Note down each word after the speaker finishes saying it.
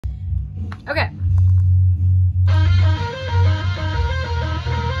Okay.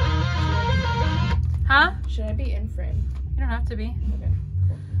 Huh? Should I be in frame? You don't have to be. Okay,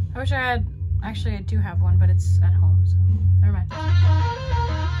 cool. I wish I had. Actually, I do have one, but it's at home, so never mind.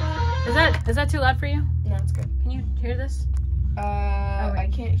 Is that too loud for you? No, it's good. Can you hear this? I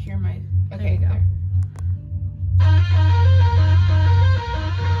can't hear my. There Okay, you go. there.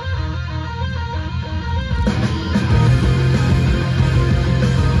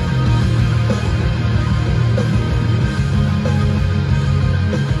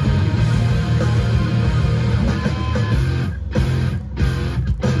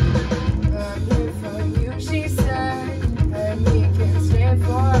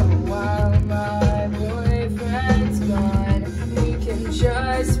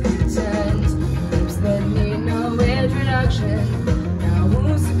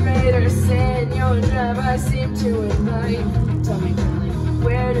 I seem to invite. Tell me, darling,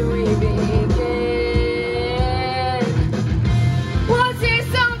 where do we begin? Was there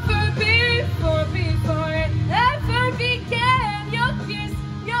something before it ever began? Your kiss,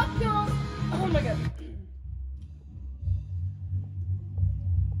 your close. Oh my God.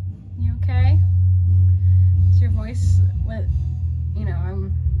 You okay? Is your voice what? You know,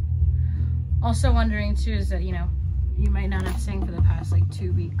 I'm also wondering too. Is that you might not have sang for the past like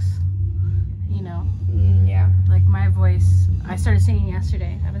 2 weeks. You know, Yeah. like my voice, I started singing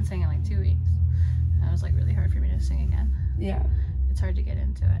yesterday. I've been singing like 2 weeks. And it was like really hard for me to sing again. Yeah. It's hard to get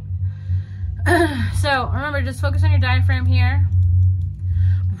into it. So remember, just focus on your diaphragm here.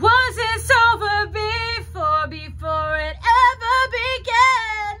 Was this over before it ever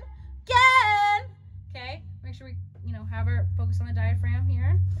began? Okay, make sure we, have her focus on the diaphragm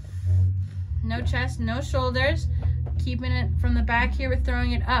here. No chest, no shoulders. Keeping it from the back here, we're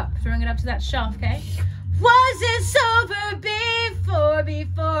throwing it up to that shelf, okay? Was this over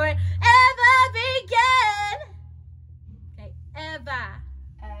before it ever began? Okay, ever.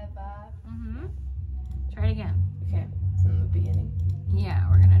 Try it again. Okay, from the beginning. Yeah,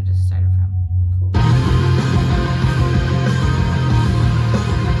 we're gonna just start it from. Cool.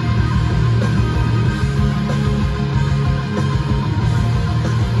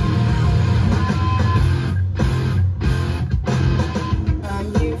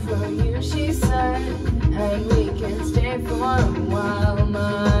 And we can stay for a while.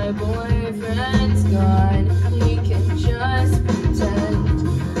 My boyfriend's gone. We can just pretend.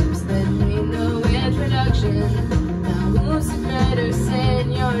 Then we know introduction. Now who's the greater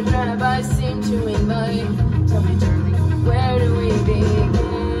sin? Your drive I seem to invite. Tell me, darling, where do we begin?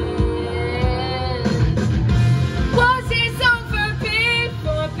 Was this over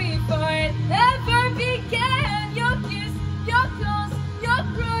before it ever began? Your kiss, your close, your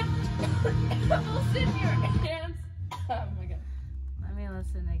grunt. In your hands. Oh my God. Let me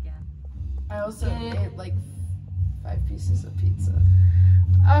listen again. I also ate like 5 pieces of pizza.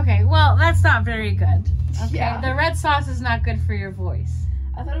 Okay, well, that's not very good. Okay, Yeah. the red sauce is not good for your voice.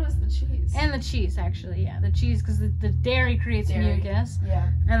 I thought it was the cheese. And the cheese, actually, yeah. The cheese, because the dairy creates mucus. Yeah.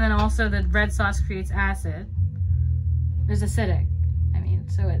 And then also the red sauce creates acid. There's acidic.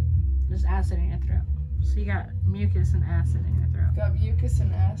 There's acid in your throat. So you got mucus and acid in your throat. Got mucus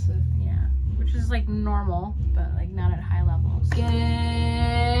and acid. Yeah. Which is like normal, but like not at high levels.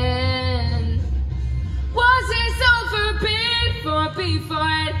 Again. Was this over before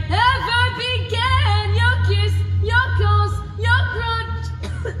it ever began? Your kiss, your close, your grunt.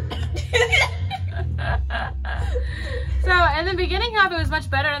 So in the beginning half, it was much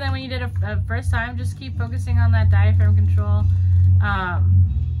better than when you did it first time. Just keep focusing on that diaphragm control.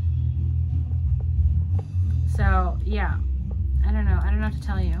 So yeah, I don't know what to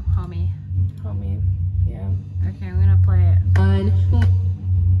tell you, homie. Homie, yeah. Okay, I'm gonna play it.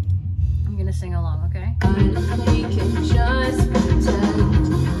 I'm gonna sing along, okay? We can just pretend.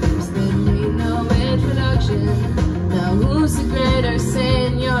 Then we know introduction. Now who's the greater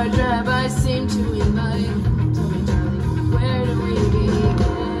sin? Your drive I seem to invite. Tell me, darling, where do we begin?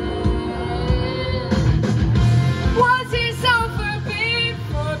 Was this over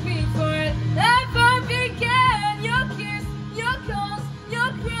before it ever began? Your kiss, your calls,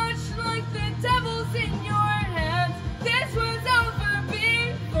 your crush, like the devil's in your hands. This was over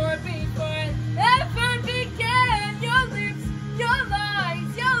before it ever began. Your lips, your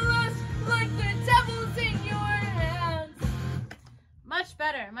lies, your lust, like the devil's in your hands. Much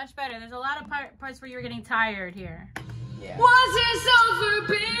better, much better. There's a lot of parts where you were getting tired here. Yeah. Was this over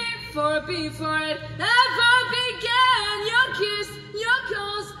before it ever began? Your kiss, your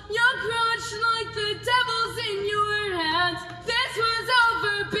calls, your crutch, like the devil's in your hands. This was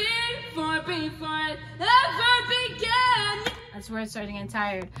over before it ever began. That's where it's starting to get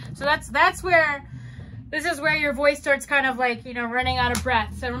tired. So that's where, this is where your voice starts kind of like, you know, running out of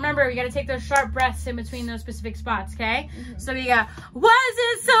breath. So remember, you got to take those sharp breaths in between those specific spots, okay? So we got, was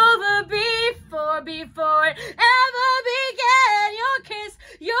this over before it ever began? Your kiss,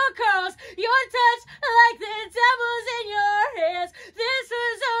 your curls, your touch, like the devil's in your hands. This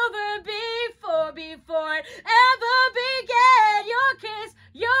was over before it ever began. Your kiss,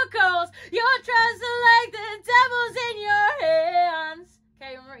 your curls, your trust, like the devil's in your hands.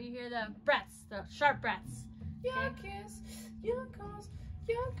 Okay, remember, you hear the breaths, the sharp breaths. Your kiss, your calls,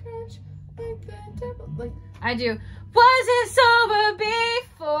 your crunch, like the devil. Like I do. Was this over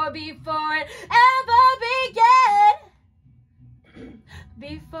before it ever began?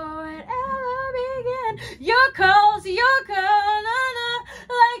 Before it ever began. Your calls, like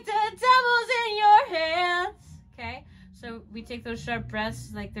the devil's in your hands. Okay, so we take those sharp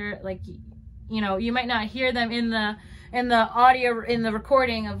breaths, like they're like, you know, you might not hear them in the audio, in the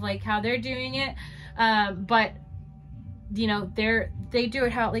recording of like how they're doing it, but you know, they do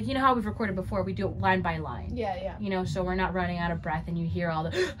it how, like, you know how we've recorded before, we do it line by line. yeah. You know, so we're not running out of breath and you hear all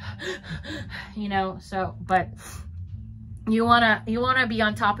the you know, so, but you wanna be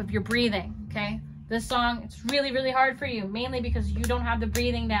on top of your breathing, okay? This song, it's really, really hard for you, mainly because you don't have the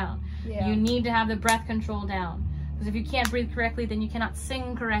breathing down. Yeah. You need to have the breath control down, because if you can't breathe correctly, then you cannot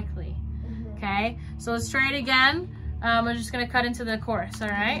sing correctly. Okay, so let's try it again. We're just gonna cut into the chorus, all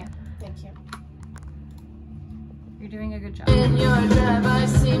right? Thank you. You're doing a good job. In your drive, I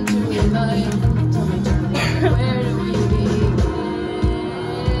seem to invite. Tell me, darling, where do we begin?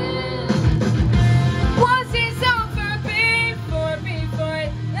 Was this over before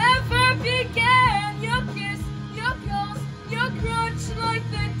it ever began? Your kiss, your calls, your crunch, like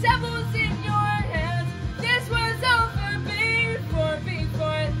the devil's in your hands. This was over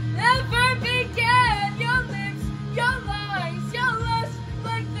before it ever began. Your lips, your lies, your lust,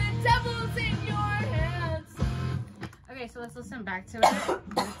 like the devil's in your hands. Okay, so let's listen back to it.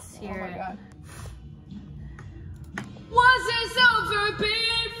 Let's hear Oh my it. God. Was this over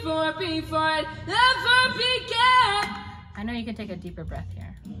before it ever began? I know you can take a deeper breath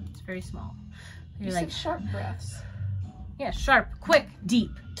here. It's very small. You're You like, said sharp breaths. yeah, sharp, quick, deep.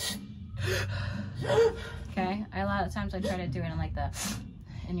 Okay, a lot of times I try to do it in like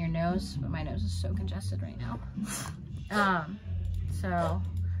in your nose, but my nose is so congested right now. So,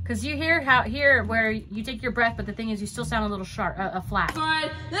 because you hear where you take your breath, but the thing is you still sound a little sharp, flat. Before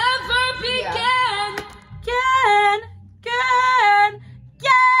it ever began.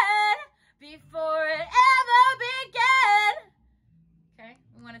 Before it ever began. Okay,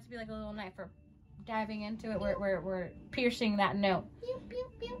 we want it to be like a little knife. We're diving into it. We're piercing that note.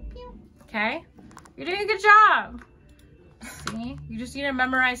 Okay, you're doing a good job. See, you just need to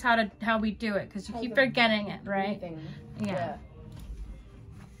memorize how we do it, because you keep forgetting it, right? Yeah.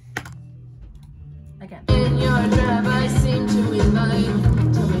 Again. In your drive, I seem to invite.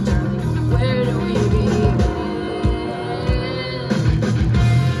 Tell me, darling, where do we begin?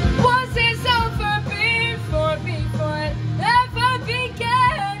 Was this over before it ever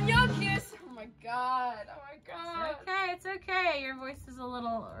began? Your kiss. Oh my God. It's okay. Your voice is a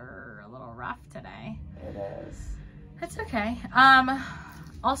little rough today. It is. That's okay.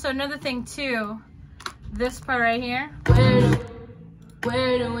 Also another thing too, this part right here.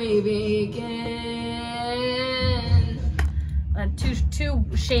 Where do we begin? Too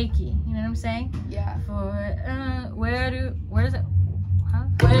shaky. You know what I'm saying? Yeah. Where is it? Huh?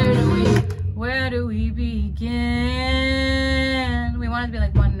 Where do we begin? We want it to be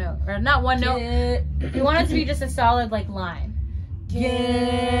like one note, or not one note. We want it to be just a solid like line.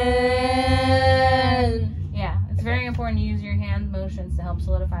 Again. Yeah, it's very important to use your hand motions to help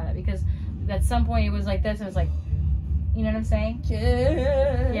solidify that, because at some point it was like this, and it was like, you know what I'm saying?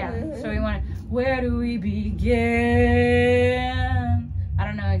 Yeah, so we want it, where do we begin? I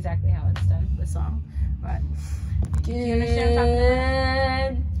don't know exactly how it's done, the song, but do you understand what I'm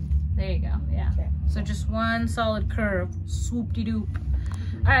talking about? There you go, yeah. Okay. So just one solid curve, swoop-de-doop.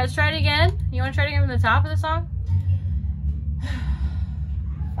 All right, let's try it again. You want to try it again from the top of the song?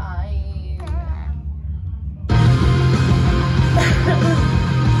 Fine.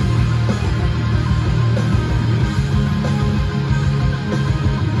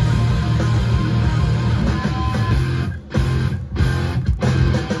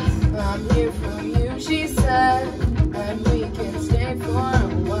 I'm here for you, she said, and we can stay for a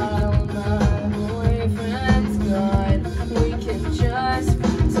while. My boyfriend's gone, we can just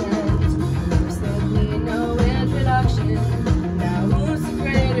pretend. First there be no introduction. Now who's the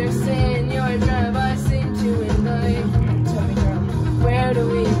greater sin? Your drive I seem to invite. Tell me, girl, where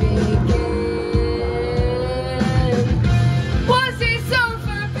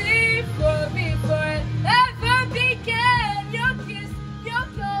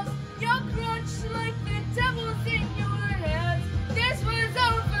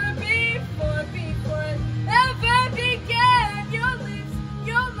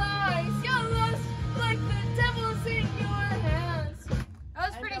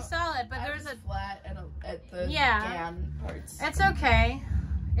it's okay.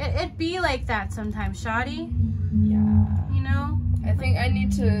 It be like that sometimes, Shoddy. Yeah. You know? I think I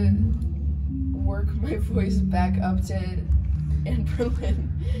need to work my voice back up to Anberlin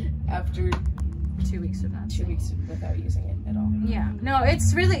after 2 weeks of that. 2 weeks without using it at all. Yeah. No, it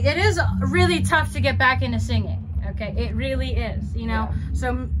is really tough to get back into singing. Okay, it really is. You know,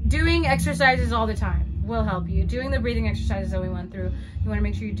 so doing exercises all the time will help you. Doing the breathing exercises that we went through, you want to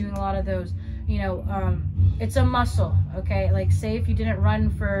make sure you're doing a lot of those. You know, it's a muscle. Okay, like say if you didn't run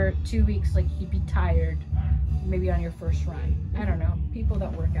for 2 weeks, like you'd be tired. Maybe on your first run. I don't know. People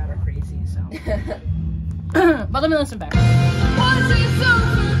that work out are crazy. So, but let me listen back. Was it so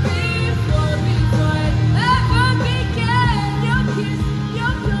for me, for before it ever began? Your kiss,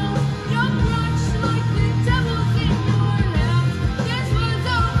 your clothes, your crutch, like the devil's in your hands. This was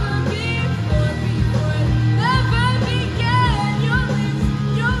over before it ever began. Your lips,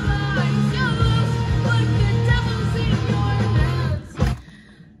 your eyes, your lust, like the devil's in your hands.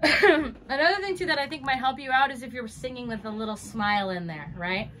 Another thing too that I think might help you out is if you're singing with a little smile in there,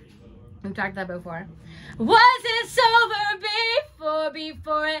 right? We've talked that before. Was it sober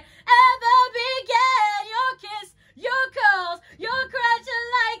before it ever began? Your kiss, your calls, your crutch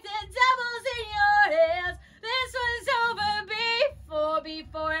like the devil's in your hands. This was over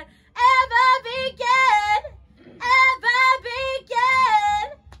before it ever began.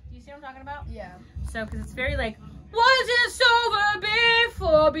 Do you see what I'm talking about? Yeah. So, because it's very like, was it sober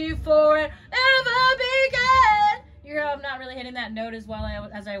before it ever began? You hear I'm not really hitting that note as well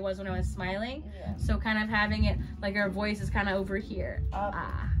as I was when I was smiling. Yeah. So kind of having it like our voice is kind of over here.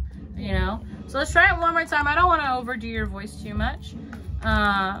 You know? So let's try it one more time. I don't want to overdo your voice too much.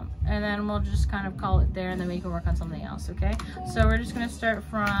 And then we'll just kind of call it there and then we can work on something else, okay? So we're just going to start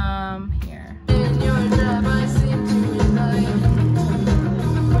from here. In your love, I seem to rely.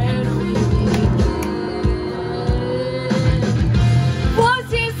 Where do we begin?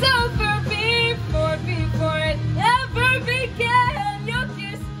 Was it over before it ever began? Your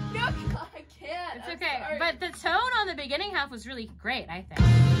kiss, your I can't. It's I'm okay, sorry. but the tone on the beginning half was really great, I think.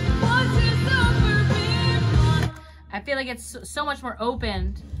 Was it over before? I feel like it's so much more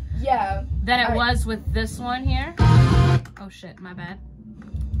opened Yeah. than it was with this one here. Oh shit, my bad.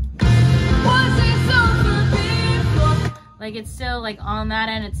 Was it over before? Like it's still like on that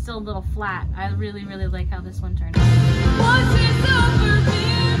end, it's still a little flat. I really, really like how this one turned out. Was it over before?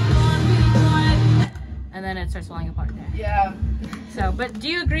 And then it starts falling apart there. Yeah. So, but do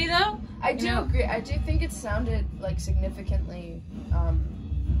you agree though? I do agree. I do think it sounded like significantly, I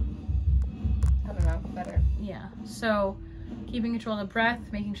don't know, better. Yeah. So, keeping control of the breath,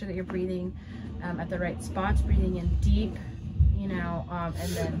 making sure that you're breathing at the right spots, breathing in deep, you know, and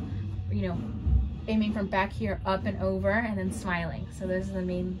then, you know, aiming from back here up and over, and then smiling. So those are the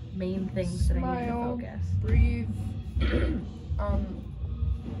main things that I need to Smile. focus. Breathe.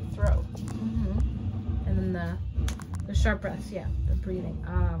 Throat. And then the sharp breaths, yeah, the breathing.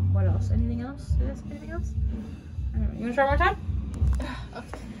 What else? Anything else? Did I say anything else? I don't know. You want to try one more time?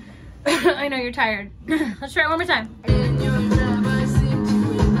 Okay. I know you're tired. Let's try it one more time. In your love, I seem to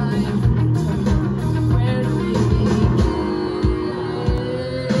rely. Where do we begin?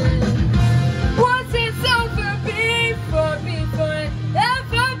 Was it over before it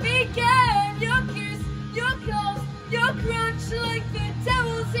ever began? Your kiss, your calls, your crunch like the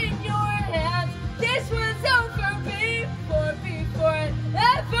devil's in your hands. This was over before it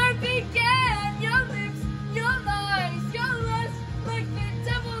ever began. Your lips, your lies, your lust like the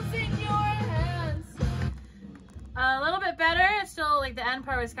devil's in your hands. A little bit better. It's still like the end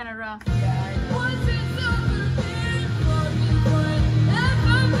part was kind of rough. Yeah, I know. Was it over before it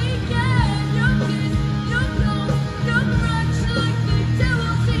ever began? Your kiss, your calls, your crutch like the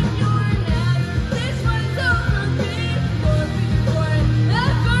devil's in your hands. This was over before it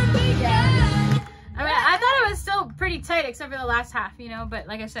ever began. I mean, I thought it was still pretty tight except for the last half, you know, but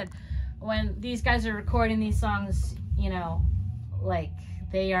like I said, when these guys are recording these songs, you know, like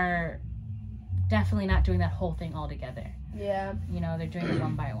they are definitely not doing that whole thing all together. Yeah. You know, they're doing it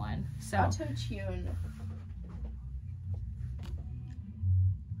one by one. So Auto-tune